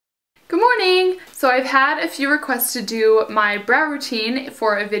morning! So I've had a few requests to do my brow routine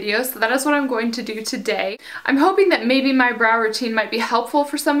for a video, so that is what I'm going to do today. I'm hoping that maybe my brow routine might be helpful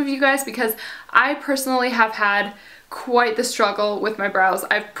for some of you guys because I personally have had quite the struggle with my brows.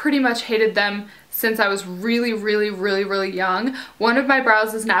 I've pretty much hated them since I was really young. One of my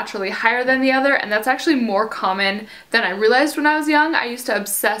brows is naturally higher than the other, and that's actually more common than I realized when I was young. I used to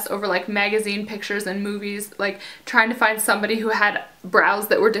obsess over like magazine pictures and movies, like trying to find somebody who had brows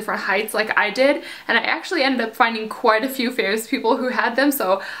that were different heights like I did, and I actually ended up finding quite a few famous people who had them,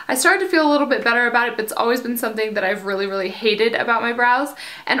 so I started to feel a little bit better about it, but it's always been something that I've really hated about my brows.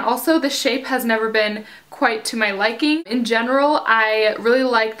 And also the shape has never been quite to my liking. In general, I really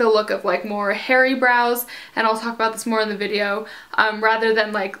like the look of like more hairy brows, and I'll talk about this more in the video, rather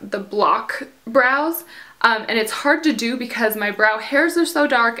than like the block brows. And it's hard to do because my brow hairs are so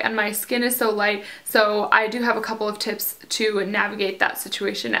dark and my skin is so light, so I do have a couple of tips to navigate that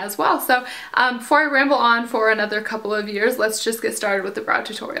situation as well. So before I ramble on for another couple of years, let's just get started with the brow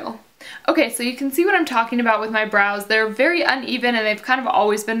tutorial. Okay, so you can see what I'm talking about with my brows. They're very uneven and they've kind of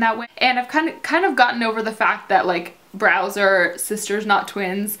always been that way, and I've kind of gotten over the fact that like brows are sisters, not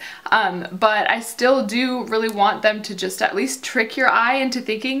twins, but I still do really want them to just at least trick your eye into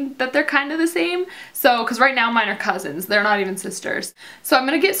thinking that they're kind of the same. So, because right now mine are cousins, they're not even sisters. So I'm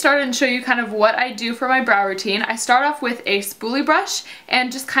going to get started and show you kind of what I do for my brow routine. I start off with a spoolie brush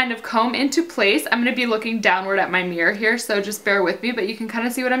and just kind of comb into place. I'm going to be looking downward at my mirror here, so just bear with me, but you can kind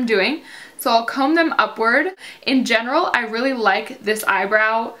of see what I'm doing. So I'll comb them upward. In general, I really like this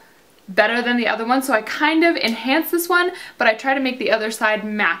eyebrow better than the other one, so I kind of enhance this one, but I try to make the other side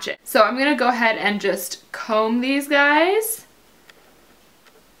match it. So I'm gonna go ahead and just comb these guys,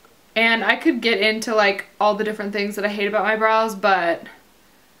 and I could get into like all the different things that I hate about my brows, but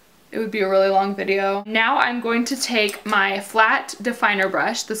it would be a really long video. Now I'm going to take my flat definer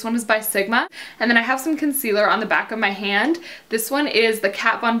brush. This one is by Sigma, and then I have some concealer on the back of my hand. This one is the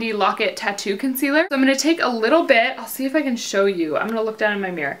Kat Von D Lock-It Tattoo Concealer. So I'm going to take a little bit, I'll see if I can show you. I'm going to look down in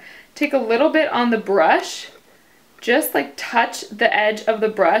my mirror. Take a little bit on the brush, just like touch the edge of the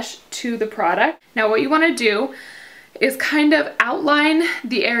brush to the product. Now what you want to do is kind of outline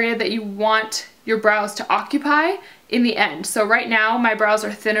the area that you want your brows to occupy in the end. So right now my brows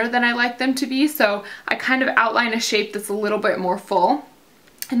are thinner than I like them to be, so I kind of outline a shape that's a little bit more full.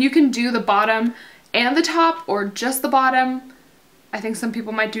 And you can do the bottom and the top, or just the bottom. I think some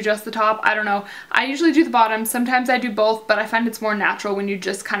people might do just the top, I don't know. I usually do the bottom, sometimes I do both, but I find it's more natural when you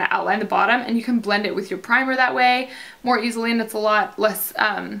just kind of outline the bottom, and you can blend it with your primer that way more easily, and it's a lot less,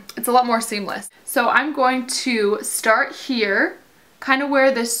 it's a lot more seamless. So I'm going to start here, kind of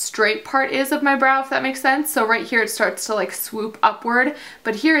where this straight part is of my brow, if that makes sense. So right here it starts to like swoop upward,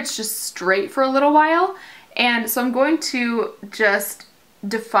 but here it's just straight for a little while. And so I'm going to just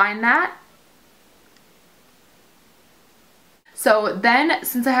define that. So then,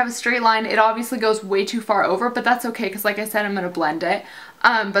 since I have a straight line, it obviously goes way too far over, but that's okay because like I said, I'm going to blend it.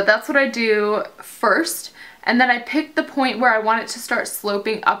 But that's what I do first. And then I pick the point where I want it to start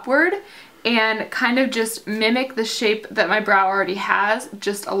sloping upward and kind of just mimic the shape that my brow already has,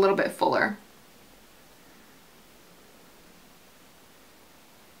 just a little bit fuller.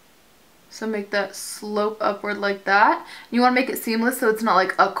 So make that slope upward like that. You want to make it seamless so it's not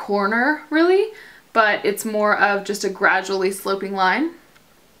like a corner really, but it's more of just a gradually sloping line.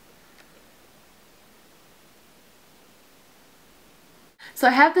 So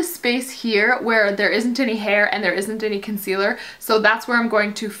I have this space here where there isn't any hair and there isn't any concealer, so that's where I'm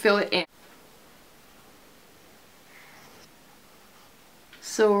going to fill it in.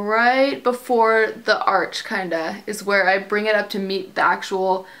 So right before the arch kinda is where I bring it up to meet the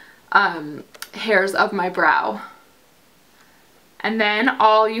actual hairs of my brow. And then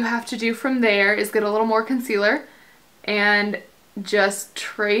all you have to do from there is get a little more concealer and just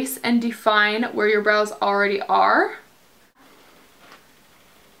trace and define where your brows already are.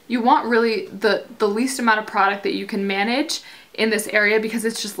 You want really the least amount of product that you can manage in this area because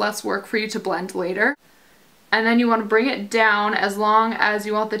it's just less work for you to blend later. And then you want to bring it down as long as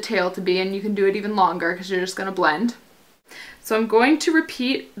you want the tail to be, and you can do it even longer because you're just going to blend. So I'm going to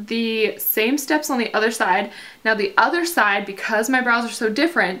repeat the same steps on the other side. Now the other side, because my brows are so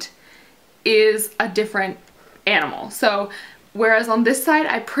different, is a different animal. So whereas on this side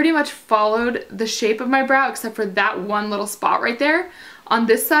I pretty much followed the shape of my brow except for that one little spot right there, on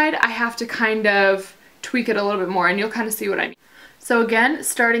this side I have to kind of tweak it a little bit more, and you'll kind of see what I mean. So again,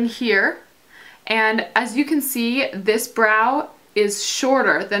 starting here, and as you can see, this brow is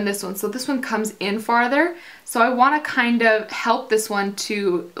shorter than this one, so this one comes in farther. So I want to kind of help this one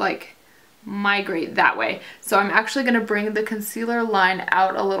to like migrate that way. So I'm actually going to bring the concealer line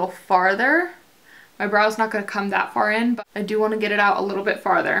out a little farther. My brow's not going to come that far in, but I do want to get it out a little bit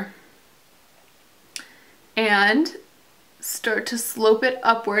farther. And start to slope it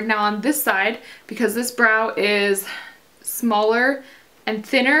upward. Now on this side, because this brow is smaller and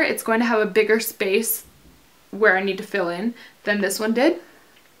thinner, it's going to have a bigger space where I need to fill in than this one did.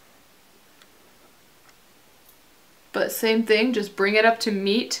 But same thing, just bring it up to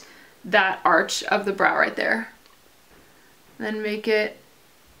meet that arch of the brow right there. Then make it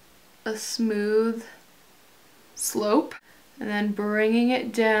a smooth slope, and then bringing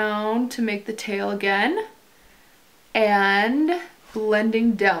it down to make the tail again, and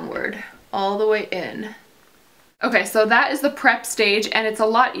blending downward all the way in. Okay, so that is the prep stage, and it's a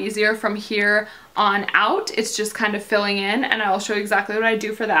lot easier from here on out. It's just kind of filling in, and I'll show you exactly what I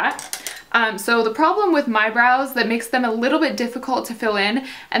do for that. So the problem with my brows that makes them a little bit difficult to fill in,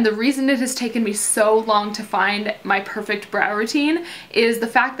 and the reason it has taken me so long to find my perfect brow routine, is the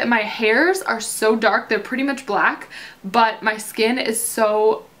fact that my hairs are so dark, they're pretty much black, but my skin is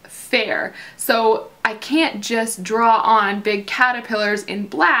so fair. So I can't just draw on big caterpillars in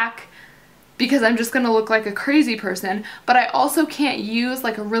black because I'm just gonna look like a crazy person, but I also can't use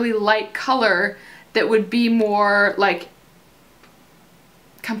like a really light color that would be more like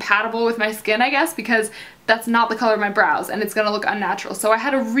compatible with my skin, I guess, because that's not the color of my brows and it's gonna look unnatural. So I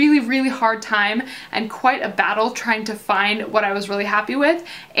had a really hard time and quite a battle trying to find what I was really happy with,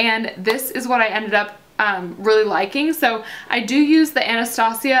 and this is what I ended up really liking. So I do use the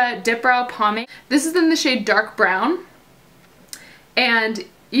Anastasia Dip Brow Pomade. This is in the shade Dark Brown, and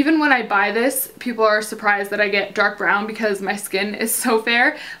even when I buy this, people are surprised that I get dark brown because my skin is so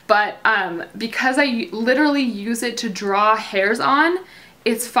fair, but because I literally use it to draw hairs on,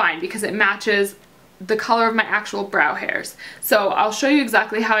 it's fine because it matches the color of my actual brow hairs. So I'll show you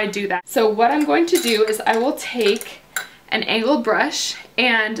exactly how I do that. So what I'm going to do is I will take an angled brush,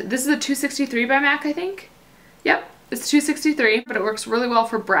 and this is a 263 by MAC, I think. Yep, it's 263, but it works really well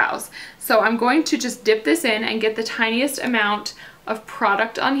for brows. So I'm going to just dip this in and get the tiniest amount of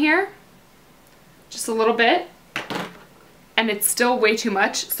product on here, just a little bit, and it's still way too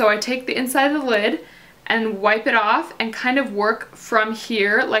much. So I take the inside of the lid and wipe it off and kind of work from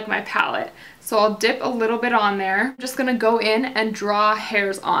here like my palette. So I'll dip a little bit on there. I'm just gonna go in and draw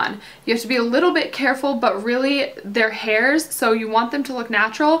hairs on. You have to be a little bit careful, but really they're hairs, so you want them to look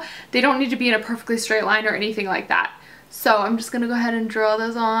natural. They don't need to be in a perfectly straight line or anything like that. So I'm just gonna go ahead and draw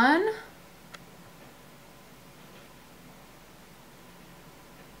those on.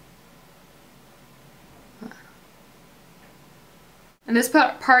 And this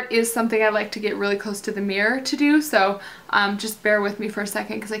part is something I like to get really close to the mirror to do, so just bear with me for a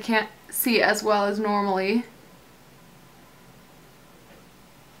second because I can't see as well as normally.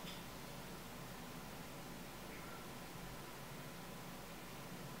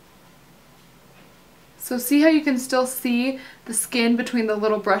 So see how you can still see the skin between the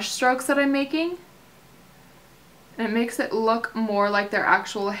little brush strokes that I'm making? And it makes it look more like their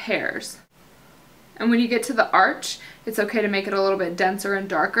actual hairs. And when you get to the arch, it's okay to make it a little bit denser and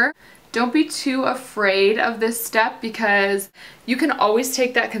darker. Don't be too afraid of this step because you can always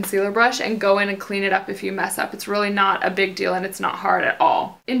take that concealer brush and go in and clean it up if you mess up. It's really not a big deal and it's not hard at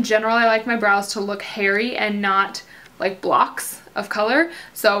all. In general, I like my brows to look hairy and not like blocks of color.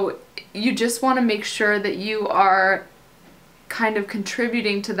 So you just want to make sure that you are kind of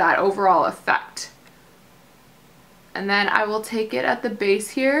contributing to that overall effect. And then I will take it at the base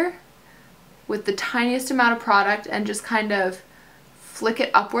here with the tiniest amount of product and just kind of flick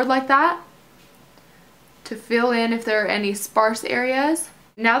it upward like that to fill in if there are any sparse areas.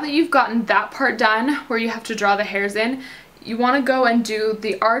 Now that you've gotten that part done where you have to draw the hairs in, you want to go and do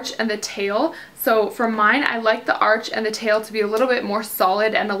the arch and the tail. So for mine, I like the arch and the tail to be a little bit more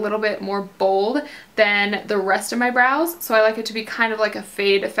solid and a little bit more bold than the rest of my brows. So I like it to be kind of like a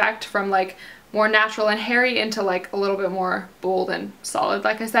fade effect from like more natural and hairy into like a little bit more bold and solid,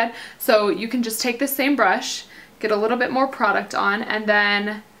 like I said. So you can just take the same brush, get a little bit more product on, and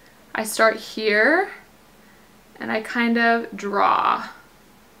then I start here and I kind of draw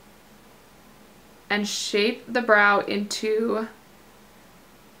and shape the brow into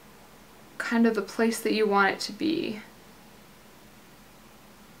kind of the place that you want it to be.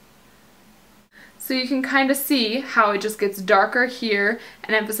 So you can kind of see how it just gets darker here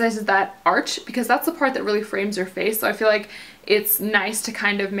and emphasizes that arch because that's the part that really frames your face. So I feel like it's nice to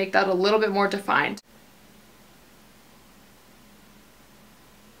kind of make that a little bit more defined.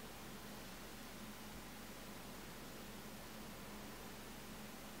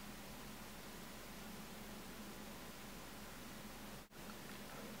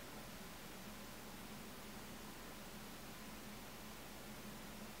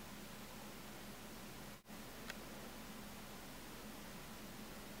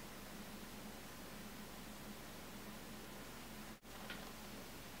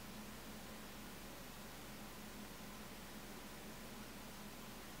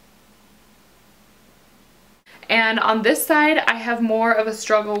 then on this side, I have more of a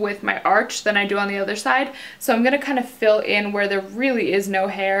struggle with my arch than I do on the other side. So I'm going to kind of fill in where there really is no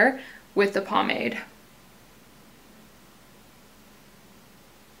hair with the pomade.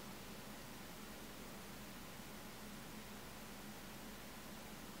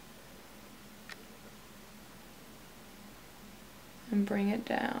 And bring it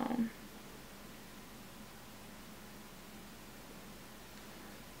down.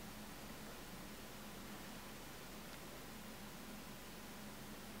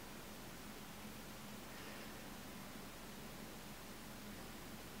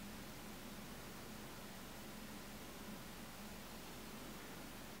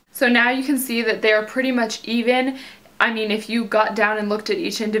 So now you can see that they're pretty much even. I mean, if you got down and looked at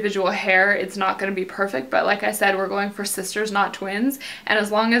each individual hair, it's not going to be perfect, but like I said, we're going for sisters, not twins, and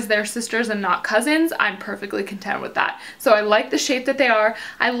as long as they're sisters and not cousins, I'm perfectly content with that. So I like the shape that they are.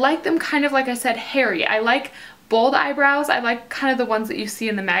 I like them kind of, like I said, hairy. I like bold eyebrows. I like kind of the ones that you see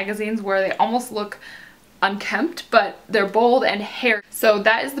in the magazines where they almost look unkempt, but they're bold and hairy. So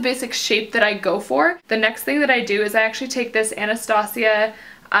that is the basic shape that I go for. The next thing that I do is I actually take this Anastasia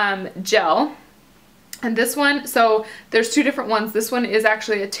gel. And this one, so there's two different ones. This one is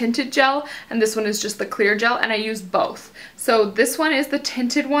actually a tinted gel, and this one is just the clear gel, and I use both. So this one is the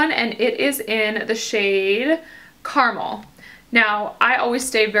tinted one, and it is in the shade Caramel. Now, I always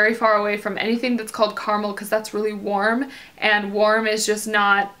stay very far away from anything that's called caramel because that's really warm, and warm is just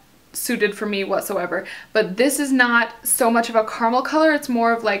not suited for me whatsoever. But this is not so much of a caramel color, it's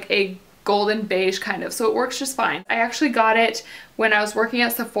more of like a golden beige kind of, so it works just fine. I actually got it when I was working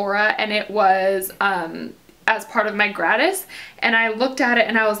at Sephora, and it was as part of my gratis, and I looked at it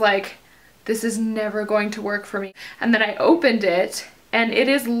and I was like, this is never going to work for me. And then I opened it and it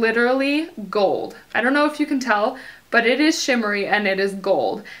is literally gold. I don't know if you can tell, but it is shimmery and it is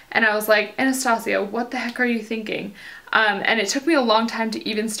gold. And I was like, Anastasia, what the heck are you thinking? And it took me a long time to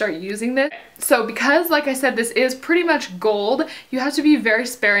even start using this. So because, like I said, this is pretty much gold, you have to be very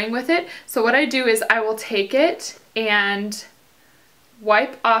sparing with it. So what I do is I will take it and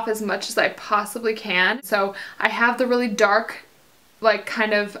wipe off as much as I possibly can. So I have the really dark, like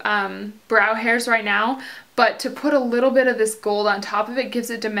kind of brow hairs right now, but to put a little bit of this gold on top of it gives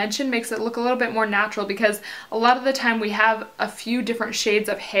it dimension, makes it look a little bit more natural, because a lot of the time we have a few different shades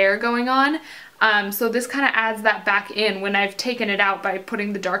of hair going on. So this kind of adds that back in when I've taken it out by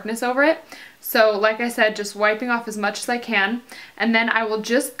putting the darkness over it. So like I said, just wiping off as much as I can, and then I will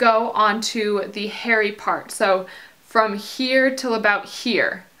just go onto the hairy part. So from here till about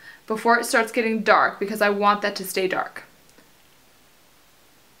here, before it starts getting dark, because I want that to stay dark.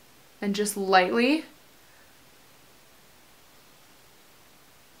 And just lightly.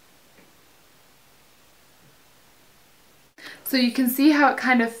 So you can see how it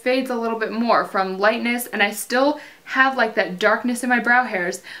kind of fades a little bit more from lightness, and I still have like that darkness in my brow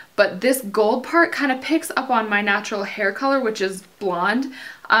hairs, but this gold part kind of picks up on my natural hair color, which is blonde,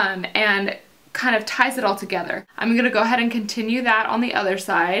 and kind of ties it all together. I'm going to go ahead and continue that on the other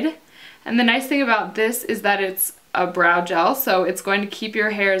side. And the nice thing about this is that it's a brow gel, so it's going to keep your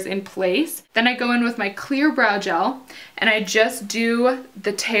hairs in place. Then I go in with my clear brow gel and I just do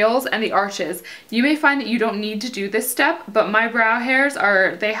the tails and the arches. You may find that you don't need to do this step, but my brow hairs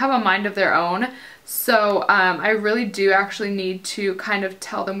they have a mind of their own. So I really do actually need to kind of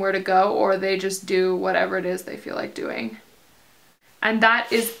tell them where to go, or they just do whatever it is they feel like doing. And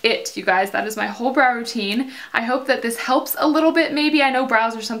that is it, you guys. That is my whole brow routine. I hope that this helps a little bit maybe. I know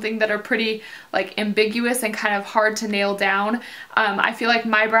brows are something that are pretty like ambiguous and kind of hard to nail down. I feel like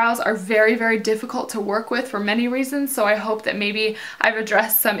my brows are very, very difficult to work with for many reasons, so I hope that maybe I've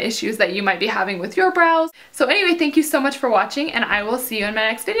addressed some issues that you might be having with your brows. So anyway, thank you so much for watching, and I will see you in my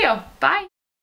next video. Bye!